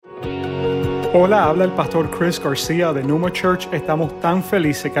Hola, habla el pastor Chris Garcia de Numa Church. Estamos tan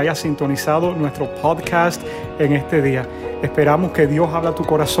felices que hayas sintonizado nuestro podcast en este día. Esperamos que Dios habla a tu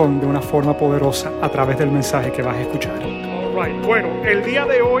corazón de una forma poderosa a través del mensaje que vas a escuchar. All right. Bueno, el día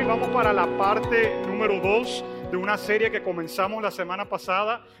de hoy vamos para la parte número 2 de una serie que comenzamos la semana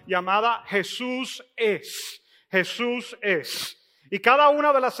pasada llamada Jesús es. Jesús es. Y cada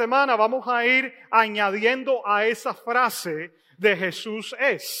una de las semanas vamos a ir añadiendo a esa frase de Jesús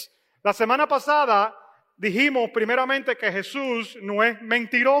es. La semana pasada dijimos primeramente que Jesús no es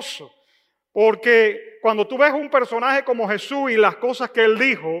mentiroso, porque cuando tú ves un personaje como Jesús y las cosas que Él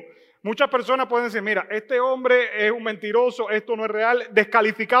dijo, muchas personas pueden decir, mira, este hombre es un mentiroso, esto no es real,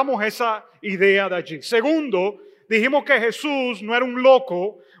 descalificamos esa idea de allí. Segundo, dijimos que Jesús no era un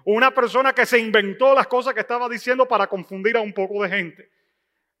loco o una persona que se inventó las cosas que estaba diciendo para confundir a un poco de gente.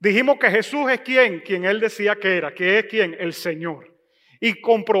 Dijimos que Jesús es quien Él decía que era, que es quien, el Señor. Y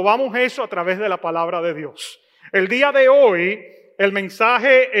comprobamos eso a través de la palabra de Dios. El día de hoy, el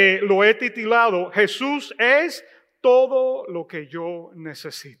mensaje lo he titulado, Jesús es todo lo que yo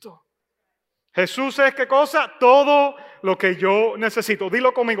necesito. Jesús es, ¿qué cosa? Todo lo que yo necesito.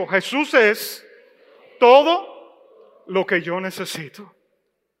 Dilo conmigo, Jesús es todo lo que yo necesito.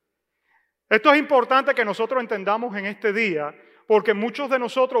 Esto es importante que nosotros entendamos en este día, porque muchos de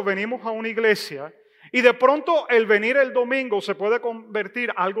nosotros venimos a una iglesia y de pronto el venir el domingo se puede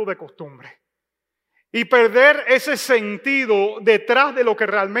convertir en algo de costumbre. Y perder ese sentido detrás de lo que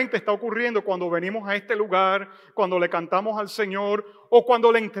realmente está ocurriendo cuando venimos a este lugar, cuando le cantamos al Señor o cuando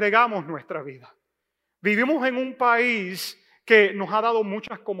le entregamos nuestra vida. Vivimos en un país que nos ha dado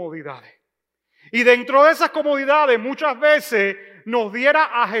muchas comodidades. Y dentro de esas comodidades muchas veces nos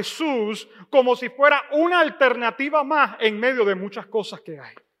diera a Jesús como si fuera una alternativa más en medio de muchas cosas que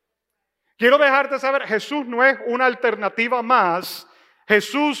hay. Quiero dejarte saber, Jesús no es una alternativa más,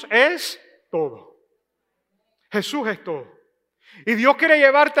 Jesús es todo. Jesús es todo. Y Dios quiere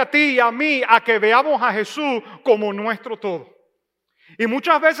llevarte a ti y a mí a que veamos a Jesús como nuestro todo. Y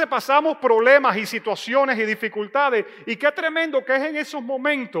muchas veces pasamos problemas y situaciones y dificultades. Y qué tremendo que es en esos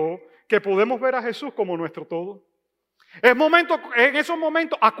momentos que podemos ver a Jesús como nuestro todo. En esos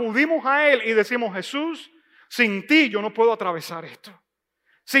momentos acudimos a Él y decimos, Jesús, sin ti yo no puedo atravesar esto.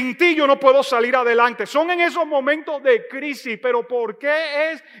 Sin ti yo no puedo salir adelante. Son en esos momentos de crisis, pero ¿por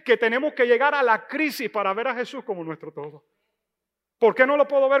qué es que tenemos que llegar a la crisis para ver a Jesús como nuestro todo? ¿Por qué no lo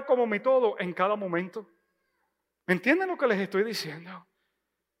puedo ver como mi todo en cada momento? ¿Entienden lo que les estoy diciendo?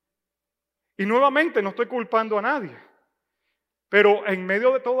 Y nuevamente no estoy culpando a nadie, pero en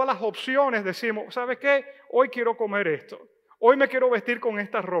medio de todas las opciones decimos, ¿sabes qué? Hoy quiero comer esto. Hoy me quiero vestir con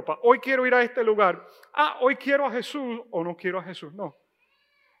esta ropa. Hoy quiero ir a este lugar. Hoy quiero a Jesús o no quiero a Jesús. No.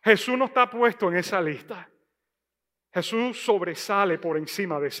 Jesús no está puesto en esa lista. Jesús sobresale por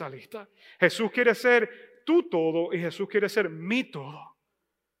encima de esa lista. Jesús quiere ser tu todo y Jesús quiere ser mi todo.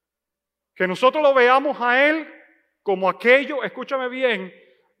 Que nosotros lo veamos a Él como aquello, escúchame bien,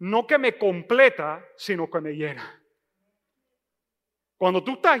 no que me completa, sino que me llena. Cuando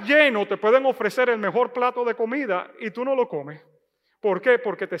tú estás lleno, te pueden ofrecer el mejor plato de comida y tú no lo comes. ¿Por qué?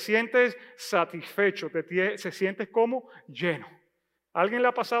 Porque te sientes satisfecho, se sientes como lleno. ¿A alguien le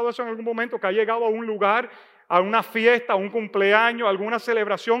ha pasado eso en algún momento que ha llegado a un lugar, a una fiesta, a un cumpleaños, a alguna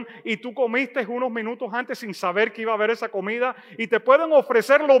celebración y tú comiste unos minutos antes sin saber que iba a haber esa comida y te pueden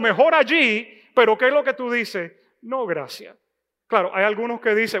ofrecer lo mejor allí, pero ¿qué es lo que tú dices? No, gracias. Claro, hay algunos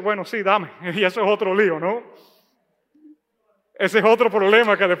que dicen, bueno, sí, dame, y eso es otro lío, ¿no? Ese es otro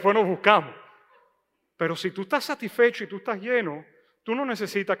problema que después nos buscamos. Pero si tú estás satisfecho y tú estás lleno, tú no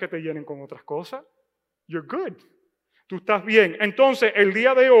necesitas que te llenen con otras cosas. You're good. Tú estás bien. Entonces, el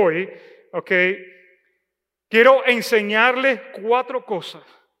día de hoy, quiero enseñarles 4 cosas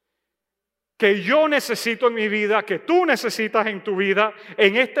que yo necesito en mi vida, que tú necesitas en tu vida,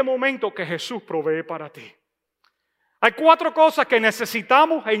 en este momento que Jesús provee para ti. Hay 4 cosas que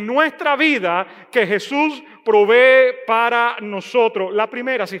necesitamos en nuestra vida que Jesús provee para nosotros. La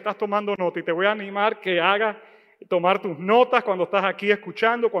primera, si estás tomando nota, y te voy a animar que hagas tomar tus notas cuando estás aquí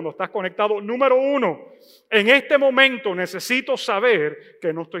escuchando, cuando estás conectado. Número 1, en este momento necesito saber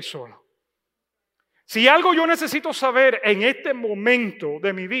que no estoy solo. Si algo yo necesito saber en este momento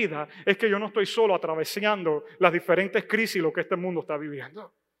de mi vida es que yo no estoy solo atravesando las diferentes crisis lo que este mundo está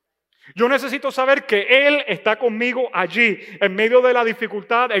viviendo. Yo necesito saber que Él está conmigo allí, en medio de la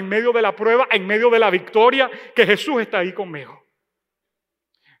dificultad, en medio de la prueba, en medio de la victoria, que Jesús está ahí conmigo.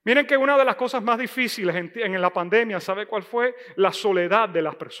 Miren que una de las cosas más difíciles en la pandemia, ¿sabe cuál fue? La soledad de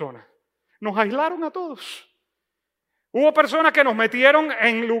las personas. Nos aislaron a todos. Hubo personas que nos metieron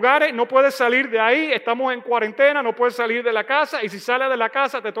en lugares, no puedes salir de ahí, estamos en cuarentena, no puedes salir de la casa, y si sales de la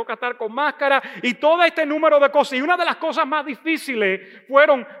casa te toca estar con máscara, y todo este número de cosas. Y una de las cosas más difíciles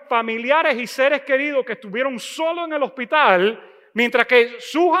fueron familiares y seres queridos que estuvieron solos en el hospital, mientras que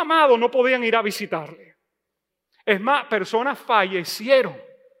sus amados no podían ir a visitarle. Es más, personas fallecieron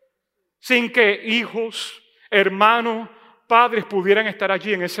sin que hijos, hermanos, padres pudieran estar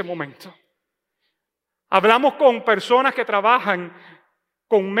allí en ese momento. Hablamos con personas que trabajan,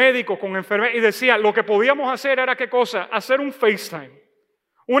 con médicos, con enfermeros, y decían, lo que podíamos hacer era, ¿qué cosa? Hacer un FaceTime.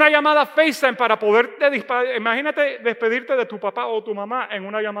 Una llamada FaceTime para poderte imagínate despedirte de tu papá o tu mamá en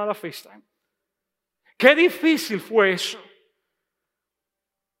una llamada FaceTime. Qué difícil fue eso.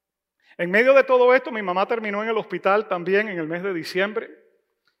 En medio de todo esto, mi mamá terminó en el hospital también en el mes de diciembre.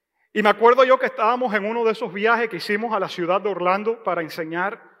 Y me acuerdo yo que estábamos en uno de esos viajes que hicimos a la ciudad de Orlando para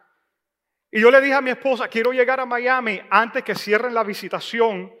enseñar. Y yo le dije a mi esposa, quiero llegar a Miami antes que cierren la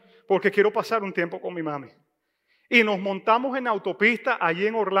visitación porque quiero pasar un tiempo con mi mami. Y nos montamos en autopista allí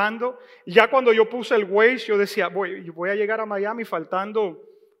en Orlando. Y ya cuando yo puse el Waze, yo decía, voy a llegar a Miami faltando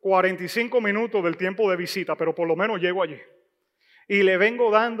 45 minutos del tiempo de visita, pero por lo menos llego allí. Y le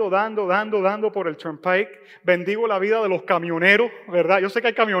vengo dando por el Turnpike. Bendigo la vida de los camioneros, ¿verdad? Yo sé que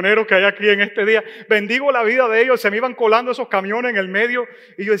hay camioneros que hay aquí en este día. Bendigo la vida de ellos. Se me iban colando esos camiones en el medio.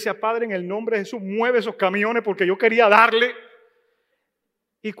 Y yo decía, Padre, en el nombre de Jesús, mueve esos camiones porque yo quería darle.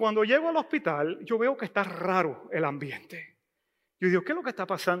 Y cuando llego al hospital, yo veo que está raro el ambiente. Yo digo, ¿qué es lo que está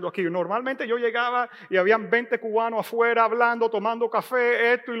pasando aquí? Normalmente yo llegaba y habían 20 cubanos afuera hablando, tomando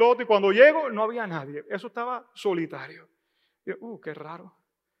café, esto y lo otro. Y cuando llego, no había nadie. Eso estaba solitario. Yo, qué raro.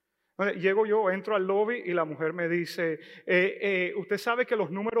 Llego yo, entro al lobby y la mujer me dice, usted sabe que los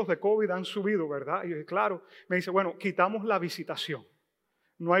números de COVID han subido, ¿verdad? Y yo, claro. Me dice, bueno, quitamos la visitación.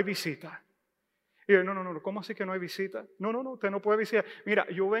 No hay visita. Y yo, no, ¿cómo así que no hay visita? No, usted no puede visitar. Mira,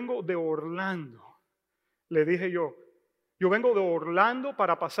 yo vengo de Orlando. Le dije yo vengo de Orlando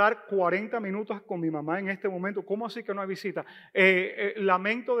para pasar 40 minutos con mi mamá en este momento. ¿Cómo así que no hay visita?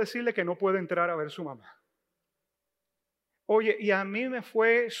 Lamento decirle que no puede entrar a ver su mamá. Oye, y a mí me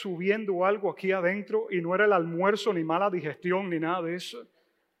fue subiendo algo aquí adentro y no era el almuerzo, ni mala digestión, ni nada de eso.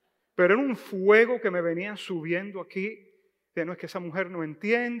 Pero era un fuego que me venía subiendo aquí. No es que esa mujer no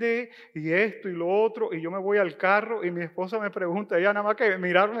entiende y esto y lo otro. Y yo me voy al carro y mi esposa me pregunta, ella nada más que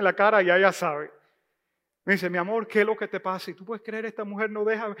mirarme en la cara ya ella sabe. Me dice, mi amor, ¿qué es lo que te pasa? Y tú puedes creer, esta mujer no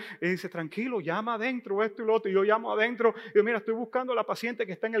deja. Y dice, tranquilo, llama adentro esto y lo otro. Y yo llamo adentro. Y yo, mira, estoy buscando a la paciente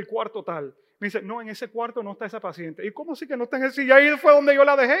que está en el cuarto tal. Me dice, no, en ese cuarto no está esa paciente. ¿Y cómo así que no está en ese? Y ahí fue donde yo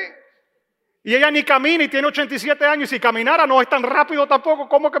la dejé. Y ella ni camina y tiene 87 años. Y si caminara no es tan rápido tampoco.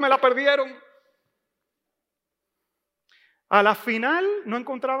 ¿Cómo que me la perdieron? A la final no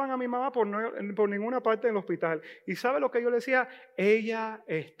encontraban a mi mamá por ninguna parte del hospital. ¿Y sabe lo que yo le decía? Ella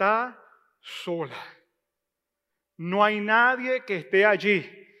está sola. No hay nadie que esté allí.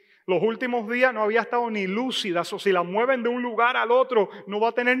 Los últimos días no había estado ni lúcida. O si la mueven de un lugar al otro, no va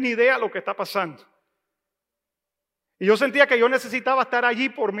a tener ni idea de lo que está pasando. Y yo sentía que yo necesitaba estar allí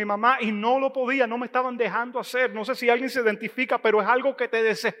por mi mamá y no lo podía, no me estaban dejando hacer. No sé si alguien se identifica, pero es algo que te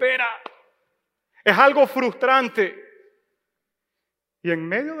desespera. Es algo frustrante. Y en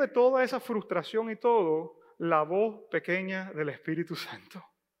medio de toda esa frustración y todo, la voz pequeña del Espíritu Santo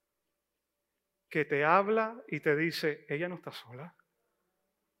que te habla y te dice, ella no está sola.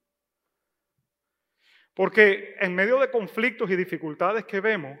 Porque en medio de conflictos y dificultades que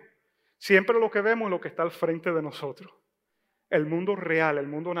vemos, siempre lo que vemos es lo que está al frente de nosotros. El mundo real, el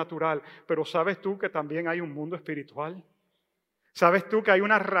mundo natural. Pero ¿sabes tú que también hay un mundo espiritual? ¿Sabes tú que hay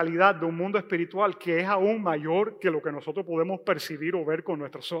una realidad de un mundo espiritual que es aún mayor que lo que nosotros podemos percibir o ver con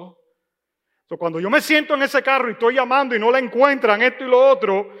nuestros ojos? Entonces, cuando yo me siento en ese carro y estoy llamando y no la encuentran, esto y lo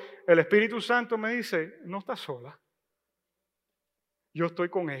otro, el Espíritu Santo me dice, no estás sola. Yo estoy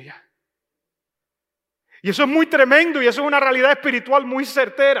con ella. Y eso es muy tremendo y eso es una realidad espiritual muy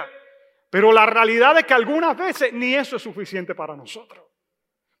certera. Pero la realidad es que algunas veces ni eso es suficiente para nosotros.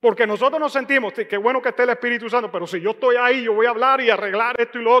 Porque nosotros nos sentimos, qué bueno que esté el Espíritu Santo, pero si yo estoy ahí, yo voy a hablar y arreglar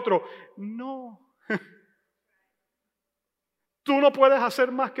esto y lo otro. No. Tú no puedes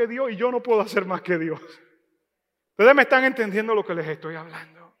hacer más que Dios y yo no puedo hacer más que Dios. Ustedes me están entendiendo lo que les estoy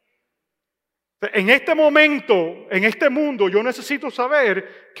hablando. En este momento, en este mundo, yo necesito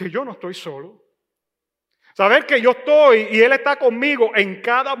saber que yo no estoy solo. Saber que yo estoy y Él está conmigo en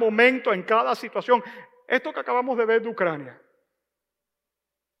cada momento, en cada situación. Esto que acabamos de ver de Ucrania.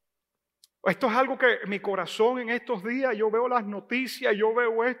 Esto es algo que mi corazón en estos días, yo veo las noticias, yo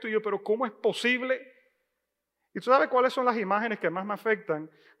veo esto y yo, pero ¿cómo es posible? ¿Y tú sabes cuáles son las imágenes que más me afectan?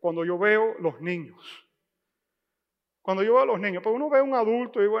 Cuando yo veo los niños. Cuando yo veo a los niños, pues uno ve a un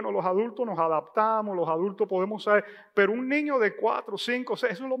adulto y bueno, los adultos nos adaptamos, los adultos podemos saber, pero un niño de 4, 5,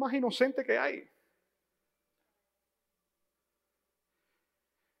 6, eso es lo más inocente que hay.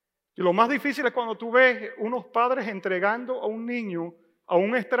 Y lo más difícil es cuando tú ves unos padres entregando a un niño, a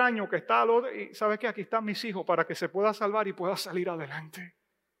un extraño que está al otro, y sabes que aquí están mis hijos para que se pueda salvar y pueda salir adelante.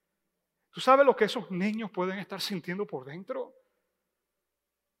 ¿Tú sabes lo que esos niños pueden estar sintiendo por dentro?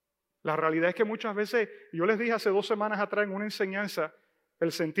 La realidad es que muchas veces, yo les dije hace 2 semanas atrás en una enseñanza,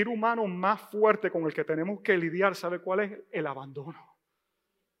 el sentir humano más fuerte con el que tenemos que lidiar, ¿sabe cuál es? El abandono.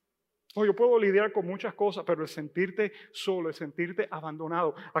 Yo puedo lidiar con muchas cosas, pero el sentirte solo, el sentirte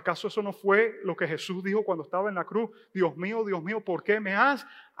abandonado, ¿acaso eso no fue lo que Jesús dijo cuando estaba en la cruz? Dios mío, ¿por qué me has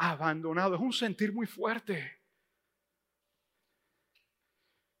abandonado? Es un sentir muy fuerte.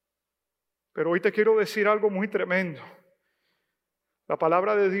 Pero hoy te quiero decir algo muy tremendo. La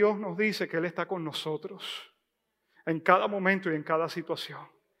palabra de Dios nos dice que Él está con nosotros en cada momento y en cada situación.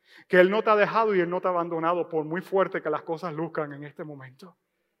 Que Él no te ha dejado y Él no te ha abandonado por muy fuerte que las cosas luzcan en este momento.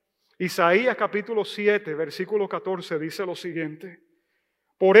 Isaías capítulo 7, versículo 14 dice lo siguiente.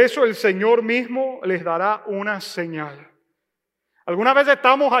 Por eso el Señor mismo les dará una señal. Algunas veces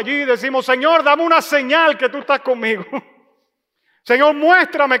estamos allí y decimos, Señor, dame una señal que tú estás conmigo. Señor,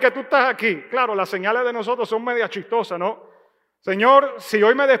 muéstrame que tú estás aquí. Claro, las señales de nosotros son media chistosas, ¿no? Señor, si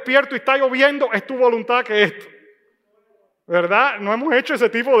hoy me despierto y está lloviendo, es tu voluntad que esto. ¿Verdad? No hemos hecho ese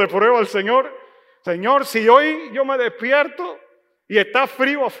tipo de prueba al Señor. Señor, si hoy yo me despierto y está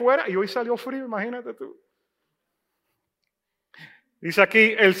frío afuera, y hoy salió frío, imagínate tú. Dice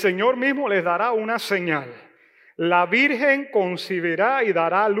aquí, el Señor mismo les dará una señal. La Virgen concebirá y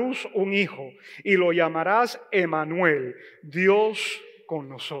dará a luz un hijo, y lo llamarás Emmanuel, Dios con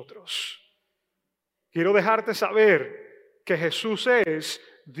nosotros. Quiero dejarte saber que Jesús es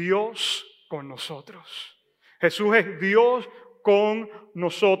Dios con nosotros. Jesús es Dios con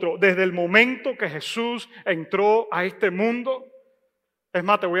nosotros. Desde el momento que Jesús entró a este mundo. Es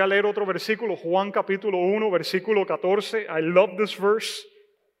más, te voy a leer otro versículo, Juan capítulo 1, versículo 14. I love this verse.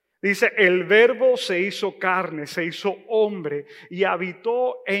 Dice, el verbo se hizo carne, se hizo hombre y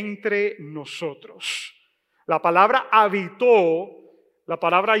habitó entre nosotros. La palabra habitó, la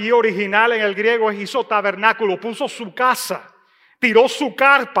palabra allí original en el griego es hizo tabernáculo, puso su casa, tiró su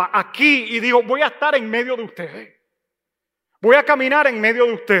carpa aquí y dijo, voy a estar en medio de ustedes. Voy a caminar en medio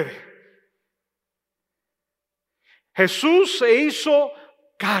de ustedes. Jesús se hizo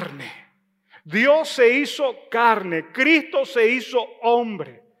carne. Dios se hizo carne. Cristo se hizo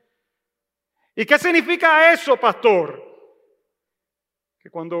hombre. ¿Y qué significa eso, pastor? Que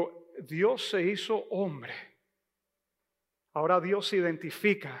cuando Dios se hizo hombre, ahora Dios se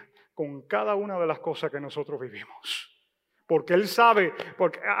identifica con cada una de las cosas que nosotros vivimos. Porque Él sabe,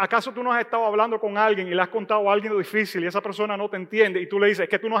 porque ¿acaso tú no has estado hablando con alguien y le has contado algo difícil y esa persona no te entiende y tú le dices, es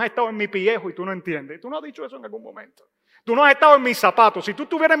que tú no has estado en mi pellejo y tú no entiendes? Tú no has dicho eso en algún momento. Tú no has estado en mis zapatos. Si tú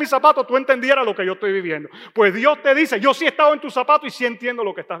estuvieras en mis zapatos, tú entendieras lo que yo estoy viviendo. Pues Dios te dice, yo sí he estado en tus zapatos y sí entiendo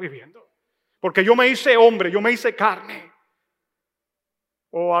lo que estás viviendo. Porque yo me hice hombre, yo me hice carne.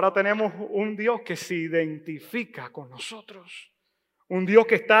 Ahora tenemos un Dios que se identifica con nosotros. Un Dios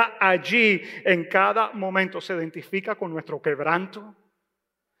que está allí en cada momento, se identifica con nuestro quebranto,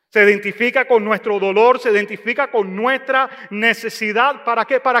 se identifica con nuestro dolor, se identifica con nuestra necesidad. ¿Para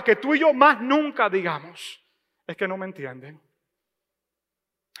qué? Para que tú y yo más nunca digamos, es que no me entienden,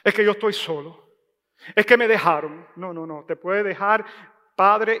 es que yo estoy solo, es que me dejaron. No, te puede dejar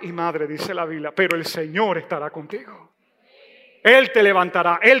padre y madre, dice la Biblia, pero el Señor estará contigo. Él te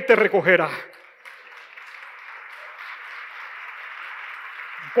levantará, Él te recogerá.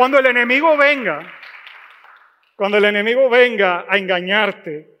 Cuando el enemigo venga a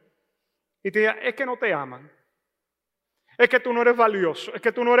engañarte y te diga, es que no te aman, es que tú no eres valioso, es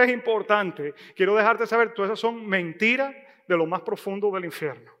que tú no eres importante, quiero dejarte saber, todas esas son mentiras de lo más profundo del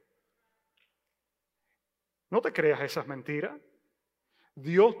infierno. No te creas esas mentiras.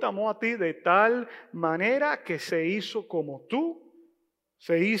 Dios te amó a ti de tal manera que se hizo como tú,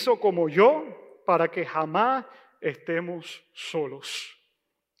 se hizo como yo, para que jamás estemos solos.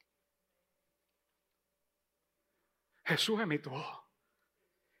 Jesús es mi todo.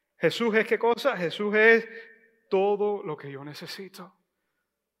 Jesús es ¿qué cosa? Jesús es todo lo que yo necesito.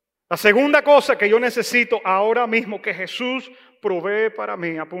 La segunda cosa que yo necesito ahora mismo que Jesús provee para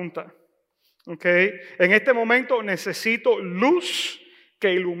mí, apunta. ¿Okay? En este momento necesito luz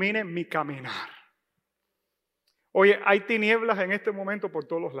que ilumine mi caminar. Oye, hay tinieblas en este momento por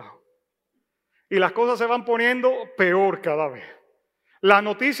todos los lados. Y las cosas se van poniendo peor cada vez. Las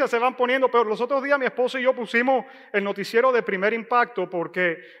noticias se van poniendo, pero los otros días mi esposo y yo pusimos el noticiero de Primer Impacto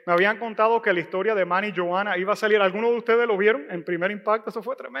porque me habían contado que la historia de Manny y Joanna iba a salir. ¿Algunos de ustedes lo vieron en Primer Impacto? Eso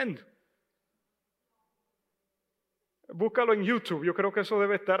fue tremendo. Búscalo en YouTube, yo creo que eso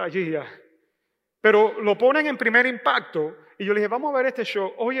debe estar allí ya. Pero lo ponen en Primer Impacto y yo le dije, vamos a ver este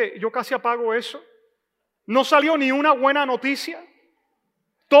show. Oye, yo casi apago eso. No salió ni una buena noticia.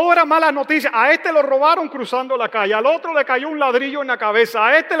 Todo era mala noticia. A este lo robaron cruzando la calle, al otro le cayó un ladrillo en la cabeza,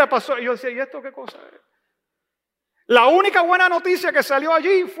 a este le pasó. Y yo decía, ¿y esto qué cosa es? La única buena noticia que salió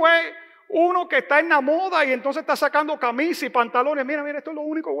allí fue uno que está en la moda y entonces está sacando camisas y pantalones. Mira, esto es lo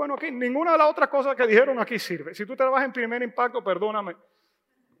único bueno aquí. Ninguna de las otras cosas que dijeron aquí sirve. Si tú trabajas en Primer Impacto, perdóname.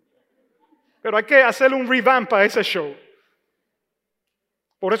 Pero hay que hacerle un revamp a ese show.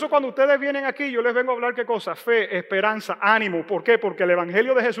 Por eso cuando ustedes vienen aquí, yo les vengo a hablar qué cosa, fe, esperanza, ánimo. ¿Por qué? Porque el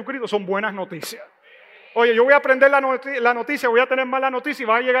Evangelio de Jesucristo son buenas noticias. Oye, yo voy a aprender la noticia, voy a tener mala noticia y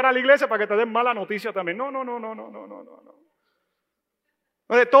vas a llegar a la iglesia para que te den mala noticia también. No.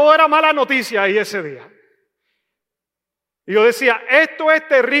 Oye, todo era mala noticia ahí ese día. Y yo decía, esto es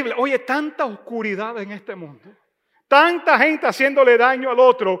terrible. Oye, tanta oscuridad en este mundo. Tanta gente haciéndole daño al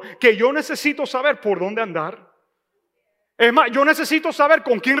otro que yo necesito saber por dónde andar. Es más, yo necesito saber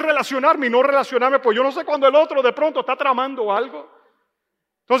con quién relacionarme y no relacionarme, pues yo no sé cuando el otro de pronto está tramando algo.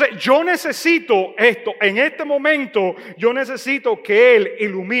 Entonces, yo necesito esto. En este momento, yo necesito que Él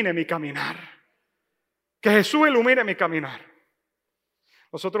ilumine mi caminar. Que Jesús ilumine mi caminar.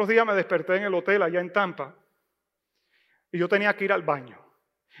 Los otros días me desperté en el hotel allá en Tampa y yo tenía que ir al baño.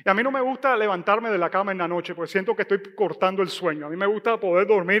 Y a mí no me gusta levantarme de la cama en la noche porque siento que estoy cortando el sueño. A mí me gusta poder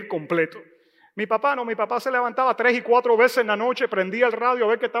dormir completo. Mi papá se levantaba 3 y 4 veces en la noche, prendía el radio a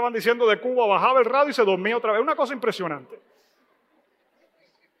ver qué estaban diciendo de Cuba, bajaba el radio y se dormía otra vez. Una cosa impresionante.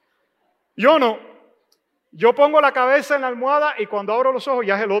 Yo no. Yo pongo la cabeza en la almohada y cuando abro los ojos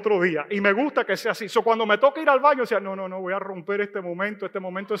ya es el otro día. Y me gusta que sea así. Cuando me toca ir al baño, decía, no, voy a romper este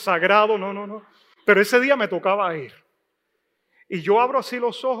momento es sagrado, no. Pero ese día me tocaba ir. Y yo abro así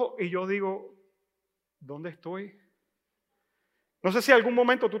los ojos y yo digo, ¿dónde estoy? No sé si en algún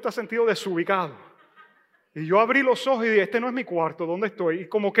momento tú te has sentido desubicado. Y yo abrí los ojos y dije, este no es mi cuarto, ¿dónde estoy? Y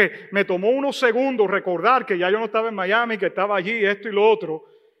como que me tomó unos segundos recordar que ya yo no estaba en Miami, que estaba allí, esto y lo otro.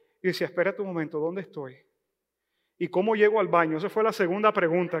 Y decía, espérate un momento, ¿dónde estoy? ¿Y cómo llego al baño? Esa fue la segunda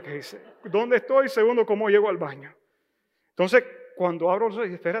pregunta que hice. ¿Dónde estoy? Segundo, ¿cómo llego al baño? Entonces, cuando abro los ojos,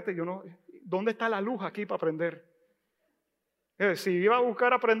 dije, espérate, ¿dónde está la luz aquí para prender? Si iba a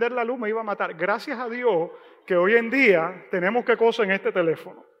buscar a prender la luz, me iba a matar. Gracias a Dios que hoy en día tenemos qué cosa en este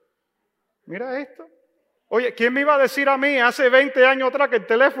teléfono. Mira esto. Oye, ¿quién me iba a decir a mí hace 20 años atrás que el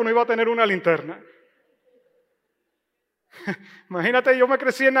teléfono iba a tener una linterna? Imagínate, yo me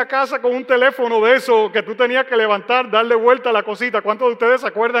crecí en la casa con un teléfono de eso que tú tenías que levantar, darle vuelta a la cosita. ¿Cuántos de ustedes se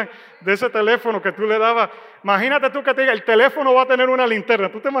acuerdan de ese teléfono que tú le dabas? Imagínate tú que te diga, el teléfono va a tener una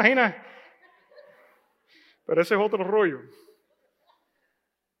linterna. ¿Tú te imaginas? Pero ese es otro rollo.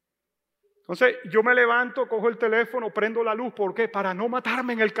 Entonces yo me levanto, cojo el teléfono, prendo la luz. ¿Por qué? Para no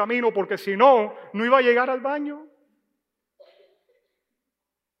matarme en el camino, porque si no, no iba a llegar al baño.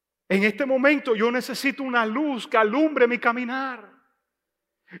 En este momento yo necesito una luz que alumbre mi caminar.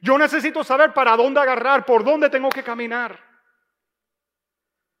 Yo necesito saber para dónde agarrar, por dónde tengo que caminar.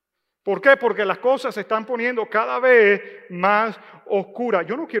 ¿Por qué? Porque las cosas se están poniendo cada vez más oscuras.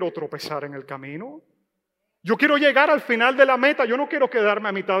 Yo no quiero tropezar en el camino. Yo quiero llegar al final de la meta. Yo no quiero quedarme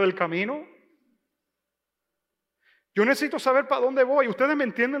a mitad del camino. Yo necesito saber para dónde voy. Ustedes me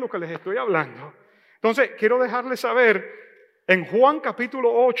entienden lo que les estoy hablando. Entonces, quiero dejarles saber, en Juan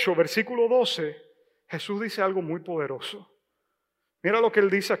capítulo 8, versículo 12, Jesús dice algo muy poderoso. Mira lo que Él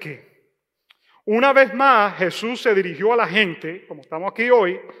dice aquí. Una vez más, Jesús se dirigió a la gente, como estamos aquí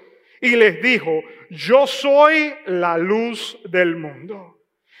hoy, y les dijo, yo soy la luz del mundo.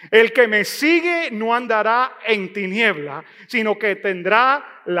 El que me sigue no andará en tiniebla, sino que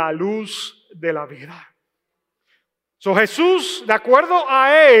tendrá la luz de la vida. Jesús, de acuerdo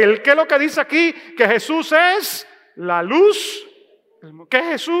a Él, ¿qué es lo que dice aquí? Que Jesús es la luz. ¿Qué es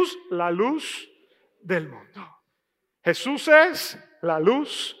Jesús? La luz del mundo. Jesús es la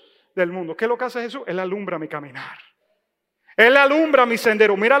luz del mundo. ¿Qué es lo que hace Jesús? Él alumbra mi caminar. Él alumbra mi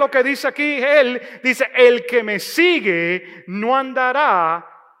sendero. Mira lo que dice aquí. Él dice, el que me sigue no andará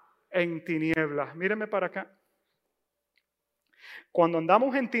en tinieblas. Mírenme para acá. Cuando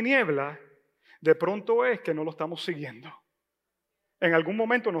andamos en tinieblas, de pronto es que no lo estamos siguiendo. En algún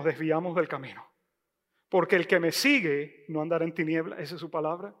momento nos desviamos del camino. Porque el que me sigue no andará en tinieblas. Esa es su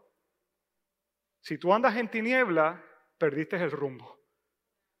palabra. Si tú andas en tinieblas, perdiste el rumbo.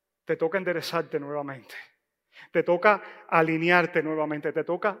 Te toca enderezarte nuevamente. Te toca alinearte nuevamente, te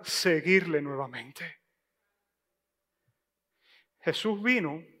toca seguirle nuevamente. Jesús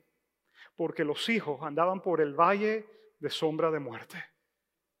vino porque los hijos andaban por el valle de sombra de muerte.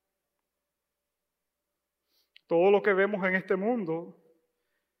 Todo lo que vemos en este mundo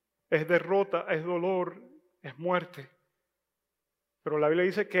es derrota, es dolor, es muerte. Pero la Biblia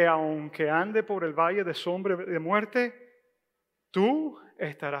dice que aunque ande por el valle de sombra de muerte, tú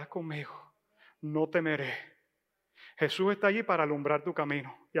estarás conmigo, no temeré. Jesús está allí para alumbrar tu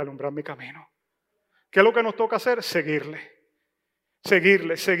camino y alumbrar mi camino. ¿Qué es lo que nos toca hacer? Seguirle.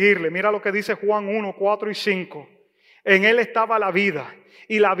 Seguirle, seguirle. Mira lo que dice Juan 1, 4 y 5. En él estaba la vida,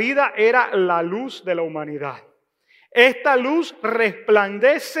 y la vida era la luz de la humanidad. Esta luz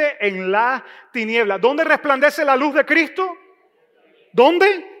resplandece en la tiniebla. ¿Dónde resplandece la luz de Cristo?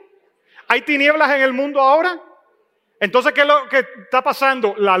 ¿Dónde? ¿Hay tinieblas en el mundo ahora? Entonces, ¿qué es lo que está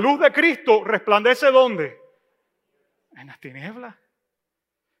pasando? La luz de Cristo resplandece ¿dónde? En las tinieblas.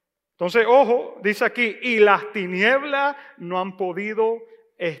 Entonces, ojo, dice aquí, y las tinieblas no han podido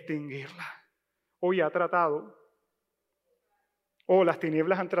extinguirla. Hoy ha tratado, las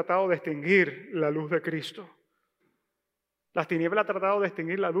tinieblas han tratado de extinguir la luz de Cristo. Las tinieblas han tratado de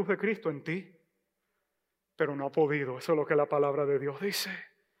extinguir la luz de Cristo en ti, pero no ha podido. Eso es lo que la palabra de Dios dice.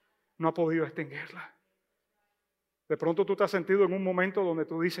 No ha podido extinguirla. De pronto tú te has sentido en un momento donde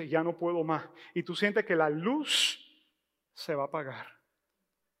tú dices, ya no puedo más. Y tú sientes que la luz se va a apagar,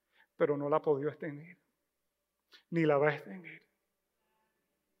 pero no la ha podido extinguir, ni la va a extinguir.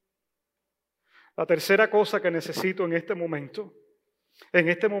 La tercera cosa que necesito en este momento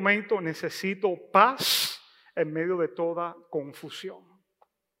necesito paz en medio de toda confusión.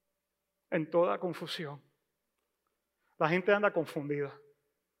 En toda confusión. La gente anda confundida.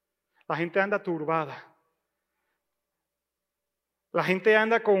 La gente anda turbada. La gente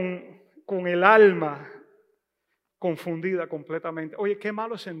anda con el alma confundida completamente. Oye, qué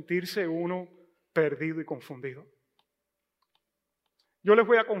malo es sentirse uno perdido y confundido. Yo les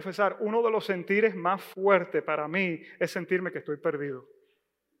voy a confesar, uno de los sentires más fuertes para mí es sentirme que estoy perdido.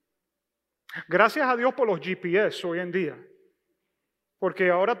 Gracias a Dios por los GPS hoy en día. Porque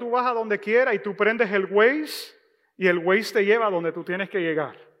ahora tú vas a donde quieras y tú prendes el Waze y el Waze te lleva a donde tú tienes que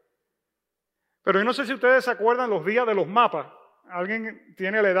llegar. Pero yo no sé si ustedes se acuerdan los días de los mapas. ¿Alguien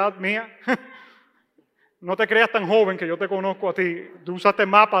tiene la edad mía? No te creas tan joven que yo te conozco a ti. Tú usaste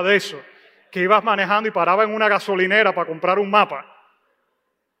mapa de eso, que ibas manejando y paraba en una gasolinera para comprar un mapa.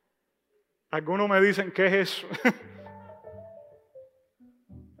 Algunos me dicen, ¿qué es eso?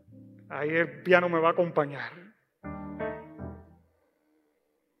 Ahí el piano me va a acompañar.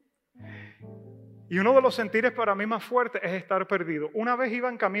 Y uno de los sentires para mí más fuertes es estar perdido. Una vez iba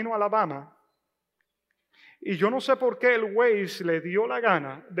en camino a Alabama y yo no sé por qué el Waze le dio la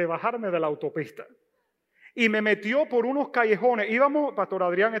gana de bajarme de la autopista. Y me metió por unos callejones. Íbamos, Pastor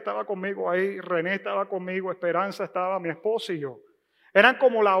Adrián estaba conmigo ahí, René estaba conmigo, Esperanza estaba, mi esposa y yo. Eran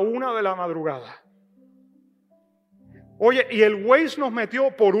como la 1 de la madrugada. Oye, y el Waze nos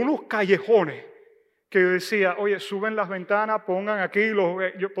metió por unos callejones que yo decía, oye, suben las ventanas, pongan aquí,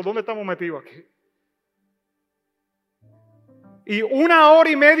 ¿por dónde estamos metidos aquí? Y 1 hora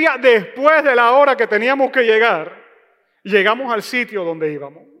y media después de la hora que teníamos que llegar, llegamos al sitio donde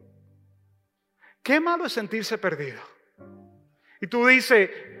íbamos. Qué malo es sentirse perdido. Y tú dices,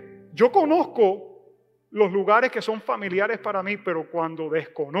 yo conozco los lugares que son familiares para mí, pero cuando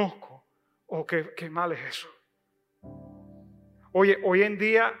desconozco, qué mal es eso. Oye, hoy en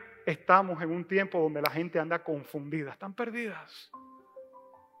día estamos en un tiempo donde la gente anda confundida, están perdidas.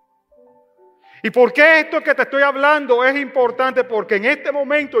 ¿Y por qué esto que te estoy hablando es importante? Porque en este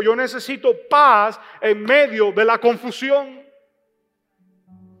momento yo necesito paz en medio de la confusión.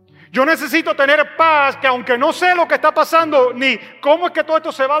 Yo necesito tener paz, que aunque no sé lo que está pasando, ni cómo es que todo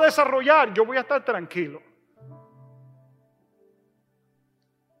esto se va a desarrollar, yo voy a estar tranquilo.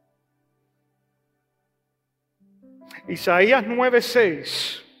 Isaías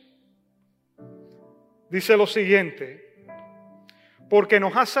 9:6 dice lo siguiente: porque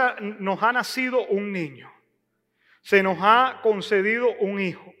nos ha nacido un niño, se nos ha concedido un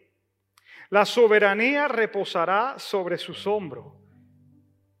hijo. La soberanía reposará sobre sus hombros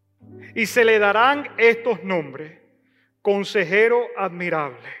y se le darán estos nombres: Consejero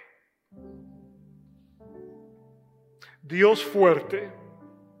admirable, Dios fuerte,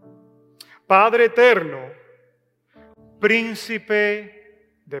 Padre eterno,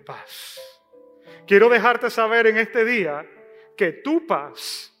 Príncipe de paz. Quiero dejarte saber en este día que tu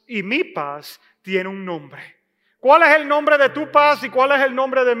paz y mi paz tiene un nombre. ¿Cuál es el nombre de tu paz y cuál es el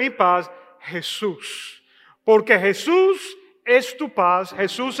nombre de mi paz? Jesús. Porque Jesús es tu paz,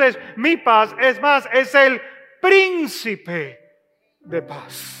 Jesús es mi paz, es más, es el príncipe de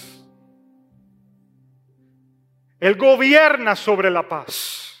paz. Él gobierna sobre la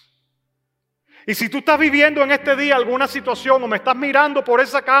paz. Y si tú estás viviendo en este día alguna situación o me estás mirando por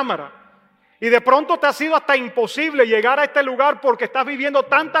esa cámara y de pronto te ha sido hasta imposible llegar a este lugar porque estás viviendo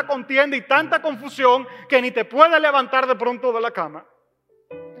tanta contienda y tanta confusión que ni te puedes levantar de pronto de la cama,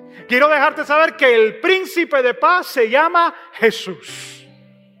 quiero dejarte saber que el príncipe de paz se llama Jesús.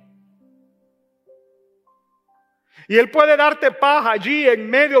 Y Él puede darte paz allí en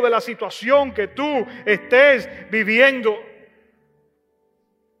medio de la situación que tú estés viviendo.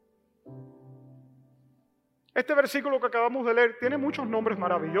 Este versículo que acabamos de leer tiene muchos nombres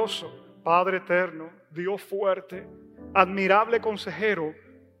maravillosos. Padre eterno, Dios fuerte, admirable consejero.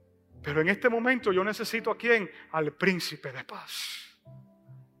 Pero en este momento yo necesito ¿a quién? Al príncipe de paz.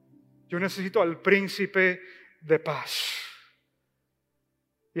 Yo necesito al príncipe de paz.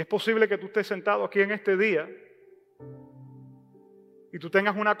 Y es posible que tú estés sentado aquí en este día y tú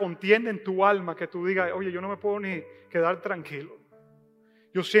tengas una contienda en tu alma que tú digas, oye, yo no me puedo ni quedar tranquilo.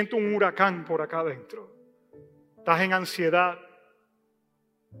 Yo siento un huracán por acá adentro. Estás en ansiedad.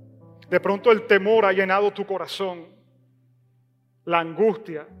 De pronto el temor ha llenado tu corazón. La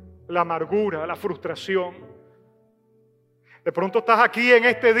angustia, la amargura, la frustración. De pronto estás aquí en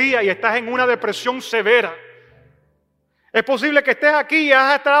este día y estás en una depresión severa. Es posible que estés aquí y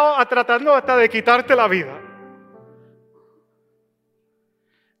has estado tratando hasta de quitarte la vida.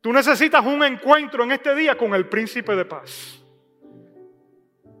 Tú necesitas un encuentro en este día con el príncipe de paz.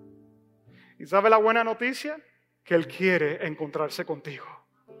 ¿Y sabe la buena noticia? Que Él quiere encontrarse contigo.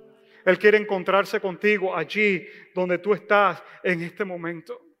 Él quiere encontrarse contigo allí donde tú estás en este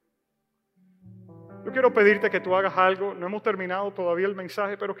momento. Yo quiero pedirte que tú hagas algo. No hemos terminado todavía el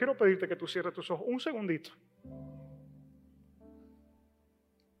mensaje, pero quiero pedirte que tú cierres tus ojos un segundito.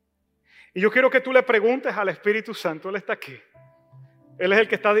 Y yo quiero que tú le preguntes al Espíritu Santo. Él está aquí. Él es el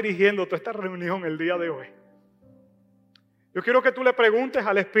que está dirigiendo toda esta reunión el día de hoy. Yo quiero que tú le preguntes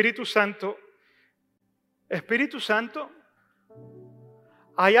al Espíritu Santo, Espíritu Santo,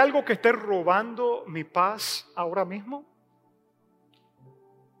 ¿hay algo que esté robando mi paz ahora mismo?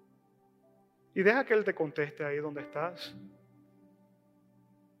 Y deja que Él te conteste ahí donde estás.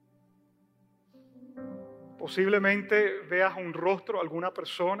 Posiblemente veas un rostro, alguna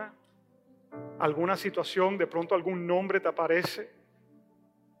persona, alguna situación, de pronto algún nombre te aparece,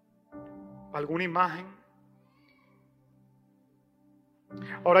 alguna imagen.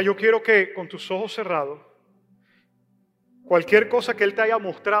 Ahora yo quiero que con tus ojos cerrados, cualquier cosa que Él te haya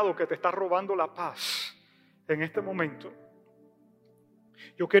mostrado que te está robando la paz en este momento,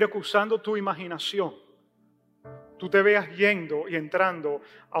 yo quiero que usando tu imaginación, tú te veas yendo y entrando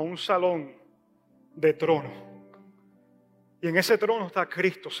a un salón de trono. Y en ese trono está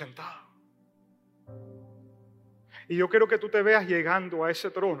Cristo sentado. Y yo quiero que tú te veas llegando a ese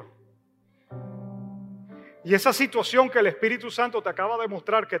trono. Y esa situación que el Espíritu Santo te acaba de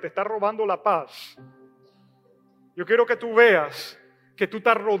mostrar que te está robando la paz, yo quiero que tú veas que tú te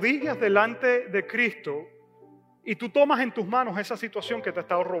arrodillas delante de Cristo y tú tomas en tus manos esa situación que te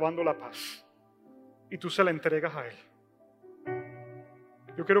está robando la paz y tú se la entregas a Él.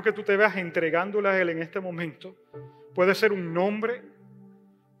 Yo quiero que tú te veas entregándole a Él en este momento. Puede ser un nombre,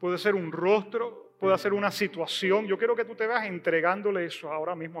 puede ser un rostro, puede ser una situación. Yo quiero que tú te veas entregándole eso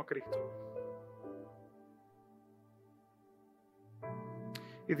ahora mismo a Cristo.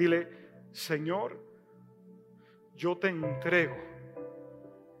 Y dile, Señor, yo te entrego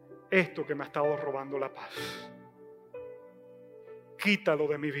esto que me ha estado robando la paz. Quítalo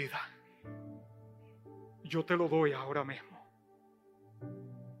de mi vida. Yo te lo doy ahora mismo.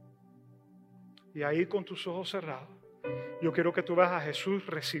 Y ahí con tus ojos cerrados, yo quiero que tú veas a Jesús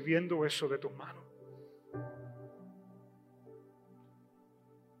recibiendo eso de tus manos.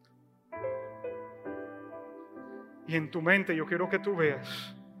 Y en tu mente yo quiero que tú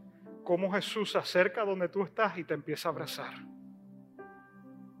veas cómo Jesús se acerca donde tú estás y te empieza a abrazar.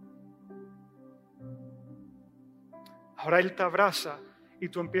 Ahora Él te abraza y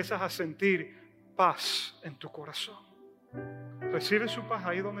tú empiezas a sentir paz en tu corazón. Recibe su paz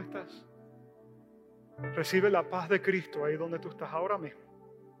ahí donde estás. Recibe la paz de Cristo ahí donde tú estás ahora mismo.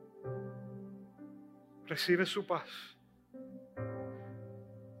 Recibe su paz.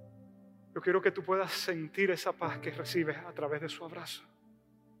 Yo quiero que tú puedas sentir esa paz que recibes a través de su abrazo.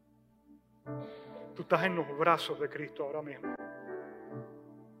 Tú estás en los brazos de Cristo ahora mismo.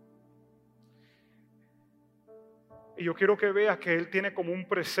 Y yo quiero que veas que Él tiene como un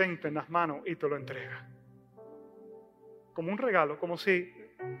presente en las manos y te lo entrega. Como un regalo, como si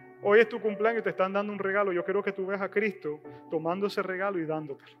hoy es tu cumpleaños y te están dando un regalo. Yo quiero que tú veas a Cristo tomando ese regalo y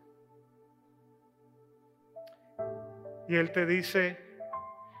dándotelo. Y Él te dice,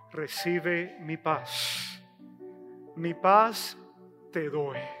 recibe mi paz. Mi paz te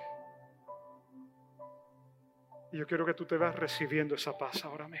doy. Y yo quiero que tú te vas recibiendo esa paz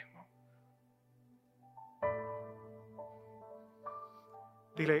ahora mismo.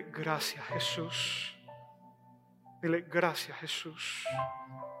 Dile, gracias Jesús. Dile, gracias Jesús.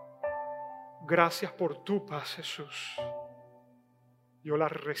 Gracias por tu paz, Jesús. Yo la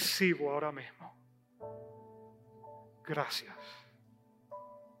recibo ahora mismo. Gracias.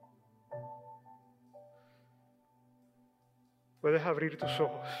 Puedes abrir tus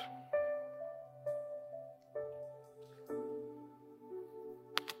ojos.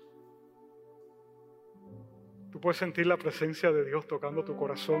 Tú puedes sentir la presencia de Dios tocando tu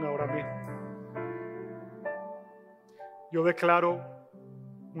corazón ahora mismo. Yo declaro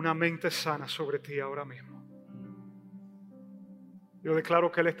una mente sana sobre ti ahora mismo. Yo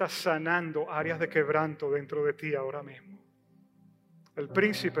declaro que Él está sanando áreas de quebranto dentro de ti ahora mismo. El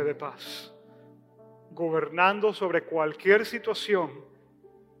príncipe de paz, gobernando sobre cualquier situación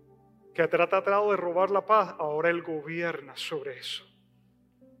que te ha tratado de robar la paz, ahora Él gobierna sobre eso.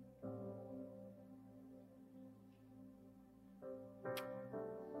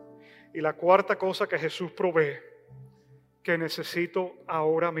 Y la cuarta cosa que Jesús provee, que necesito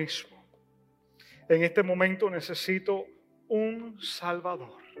ahora mismo. En este momento necesito un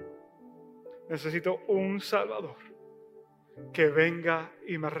Salvador. Necesito un Salvador que venga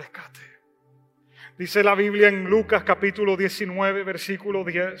y me rescate. Dice la Biblia en Lucas capítulo 19, versículo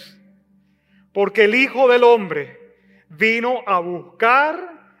 10. Porque el Hijo del Hombre vino a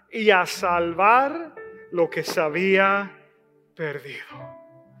buscar y a salvar lo que se había perdido.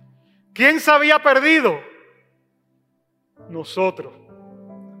 ¿Quién se había perdido? Nosotros.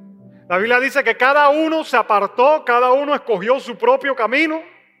 La Biblia dice que cada uno se apartó, cada uno escogió su propio camino,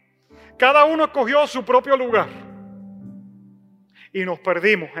 cada uno escogió su propio lugar y nos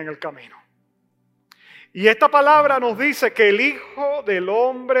perdimos en el camino. Y esta palabra nos dice que el Hijo del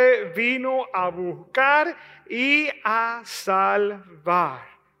Hombre vino a buscar y a salvar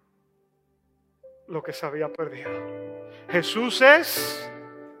lo que se había perdido. Jesús es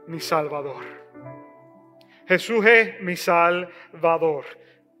mi Salvador. Jesús es mi Salvador.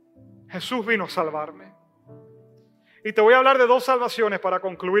 Jesús vino a salvarme. Y te voy a hablar de dos salvaciones para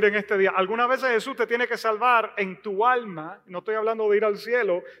concluir en este día. Algunas veces Jesús te tiene que salvar en tu alma. No estoy hablando de ir al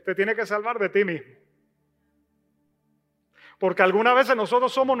cielo. Te tiene que salvar de ti mismo. Porque algunas veces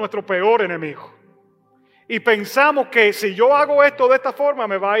nosotros somos nuestro peor enemigo. Y pensamos que si yo hago esto de esta forma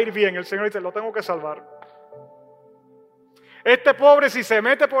me va a ir bien. El Señor dice, lo tengo que salvar. Este pobre, si se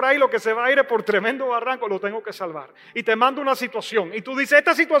mete por ahí, lo que se va a ir es por tremendo barranco, lo tengo que salvar. Y te mando una situación. Y tú dices,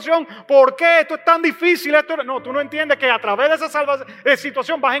 esta situación, ¿por qué esto es tan difícil? No, tú no entiendes que a través de esa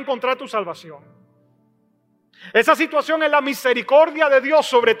situación vas a encontrar tu salvación. Esa situación es la misericordia de Dios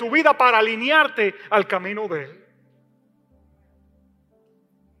sobre tu vida para alinearte al camino de Él.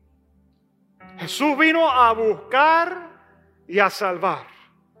 Jesús vino a buscar y a salvar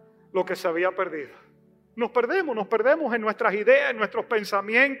lo que se había perdido. Nos perdemos en nuestras ideas, en nuestros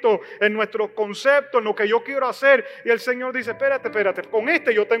pensamientos, en nuestros conceptos, en lo que yo quiero hacer. Y el Señor dice, espérate, con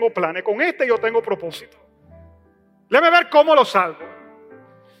este yo tengo planes, con este yo tengo propósito. Déjame ver cómo lo salvo.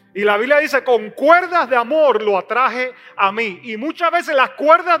 Y la Biblia dice, con cuerdas de amor lo atraje a mí. Y muchas veces las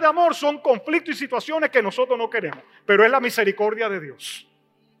cuerdas de amor son conflictos y situaciones que nosotros no queremos. Pero es la misericordia de Dios.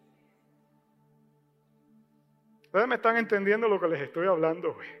 ¿Ustedes me están entendiendo lo que les estoy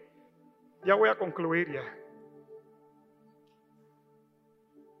hablando hoy? Ya voy a concluir ya.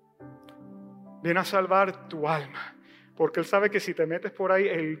 Viene a salvar tu alma. Porque Él sabe que si te metes por ahí,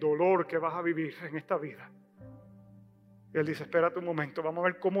 el dolor que vas a vivir en esta vida. Y Él dice, espérate un momento, vamos a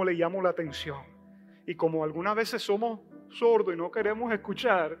ver cómo le llamo la atención. Y como algunas veces somos sordos y no queremos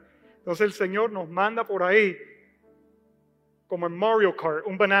escuchar, entonces el Señor nos manda por ahí, como en Mario Kart,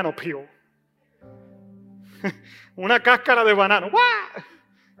 un banana peel. Una cáscara de banano. ¡Wah!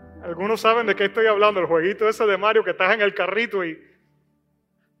 Algunos saben de qué estoy hablando, el jueguito ese de Mario que estás en el carrito y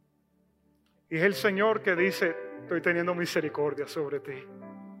es el Señor que dice, estoy teniendo misericordia sobre ti.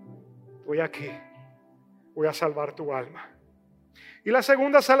 Voy aquí, voy a salvar tu alma. Y la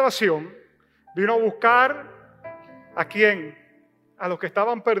segunda salvación vino a buscar ¿a quién? A los que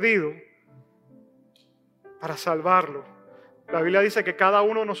estaban perdidos para salvarlos. La Biblia dice que cada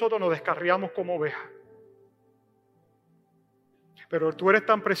uno de nosotros nos descarriamos como ovejas. Pero tú eres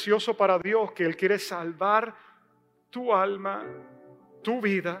tan precioso para Dios que Él quiere salvar tu alma, tu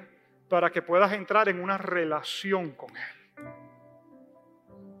vida, para que puedas entrar en una relación con Él.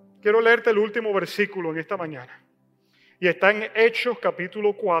 Quiero leerte el último versículo en esta mañana. Y está en Hechos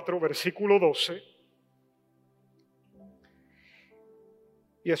capítulo 4, versículo 12.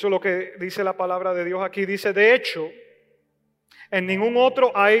 Y eso es lo que dice la palabra de Dios aquí. Dice, de hecho, en ningún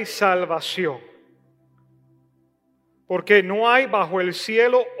otro hay salvación, porque no hay bajo el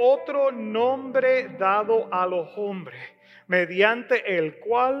cielo otro nombre dado a los hombres, mediante el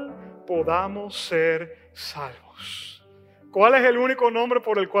cual podamos ser salvos. ¿Cuál es el único nombre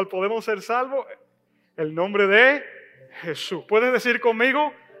por el cual podemos ser salvos? El nombre de Jesús. ¿Puedes decir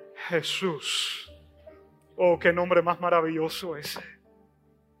conmigo? Jesús. Oh, qué nombre más maravilloso ese.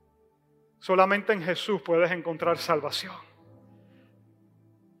 Solamente en Jesús puedes encontrar salvación.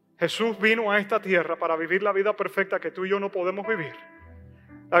 Jesús vino a esta tierra para vivir la vida perfecta que tú y yo no podemos vivir.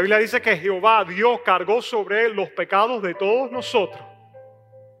 La Biblia dice que Jehová, Dios, cargó sobre él los pecados de todos nosotros,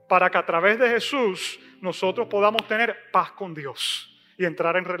 para que a través de Jesús nosotros podamos tener paz con Dios y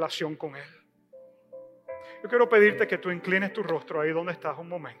entrar en relación con Él. Yo quiero pedirte que tú inclines tu rostro ahí donde estás un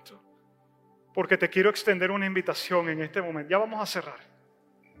momento, porque te quiero extender una invitación en este momento. Ya vamos a cerrar.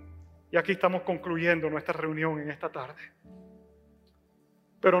 Y aquí estamos concluyendo nuestra reunión en esta tarde.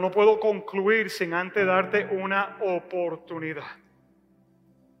 Pero no puedo concluir sin antes darte una oportunidad.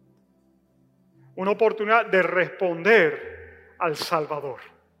 Una oportunidad de responder al Salvador.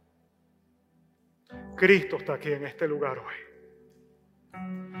 Cristo está aquí en este lugar hoy.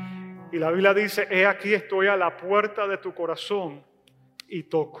 Y la Biblia dice, he aquí estoy a la puerta de tu corazón y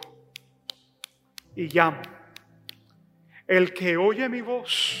toco y llamo. El que oye mi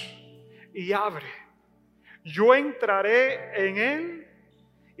voz y abre, yo entraré en él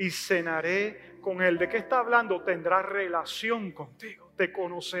y cenaré con él. ¿De qué está hablando? Tendrá relación contigo, te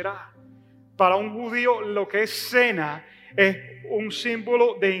conocerá. Para un judío lo que es cena es un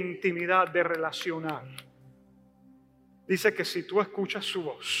símbolo de intimidad, de relacionar. Dice que si tú escuchas su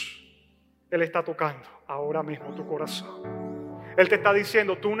voz, Él está tocando ahora mismo tu corazón. Él te está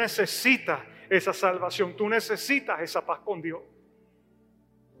diciendo, tú necesitas esa salvación, tú necesitas esa paz con Dios.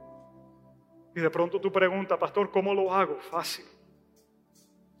 Y de pronto tú preguntas, pastor, ¿cómo lo hago? Fácil.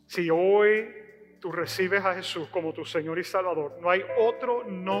 Si hoy tú recibes a Jesús como tu Señor y Salvador, no hay otro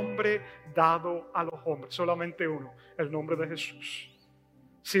nombre dado a los hombres, solamente uno, el nombre de Jesús.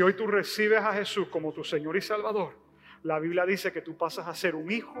 Si hoy tú recibes a Jesús como tu Señor y Salvador, la Biblia dice que tú pasas a ser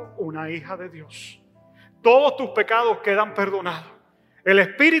un hijo o una hija de Dios. Todos tus pecados quedan perdonados. El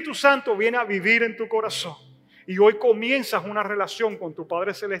Espíritu Santo viene a vivir en tu corazón. Y hoy comienzas una relación con tu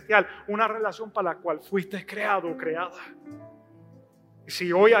Padre Celestial, una relación para la cual fuiste creado o creada. Y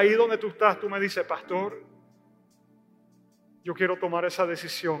si hoy ahí donde tú estás, tú me dices, pastor, yo quiero tomar esa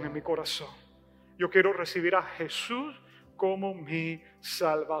decisión en mi corazón. Yo quiero recibir a Jesús como mi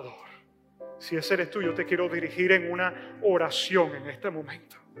Salvador. Si ese eres tú, yo te quiero dirigir en una oración en este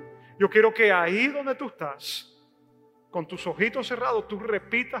momento. Yo quiero que ahí donde tú estás, con tus ojitos cerrados, tú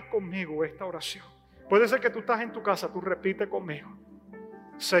repitas conmigo esta oración. Puede ser que tú estás en tu casa, tú repite conmigo.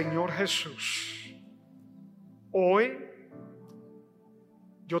 Señor Jesús, hoy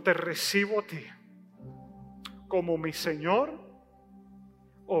yo te recibo a ti como mi Señor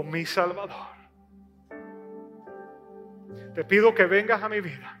o mi Salvador. Te pido que vengas a mi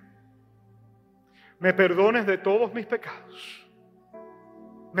vida, me perdones de todos mis pecados,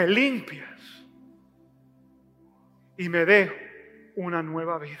 me limpias y me dejo una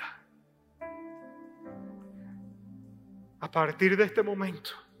nueva vida. A partir de este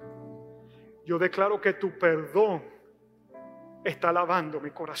momento, yo declaro que tu perdón está lavando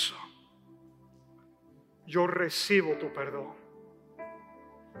mi corazón. Yo recibo tu perdón.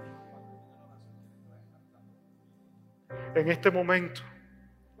 En este momento,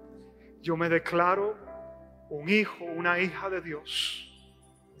 yo me declaro un hijo, una hija de Dios.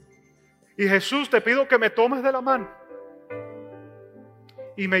 Y Jesús, te pido que me tomes de la mano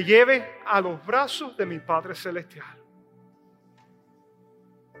y me lleves a los brazos de mi Padre Celestial.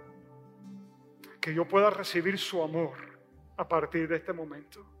 Que yo pueda recibir su amor a partir de este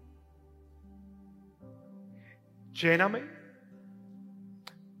momento. Lléname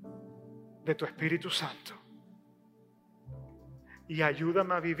de tu Espíritu Santo y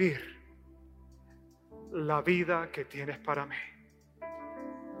ayúdame a vivir la vida que tienes para mí.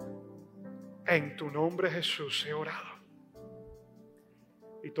 En tu nombre, Jesús, he orado.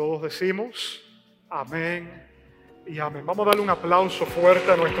 Y todos decimos amén y amén. Vamos a darle un aplauso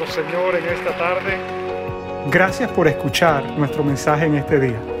fuerte a nuestro Señor en esta tarde. Gracias por escuchar nuestro mensaje en este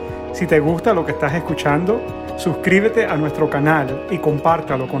día. Si te gusta lo que estás escuchando, suscríbete a nuestro canal y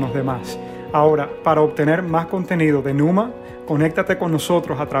compártalo con los demás. Ahora, para obtener más contenido de Numa, conéctate con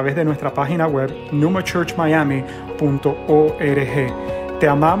nosotros a través de nuestra página web numachurchmiami.org. Te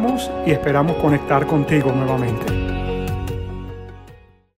amamos y esperamos conectar contigo nuevamente.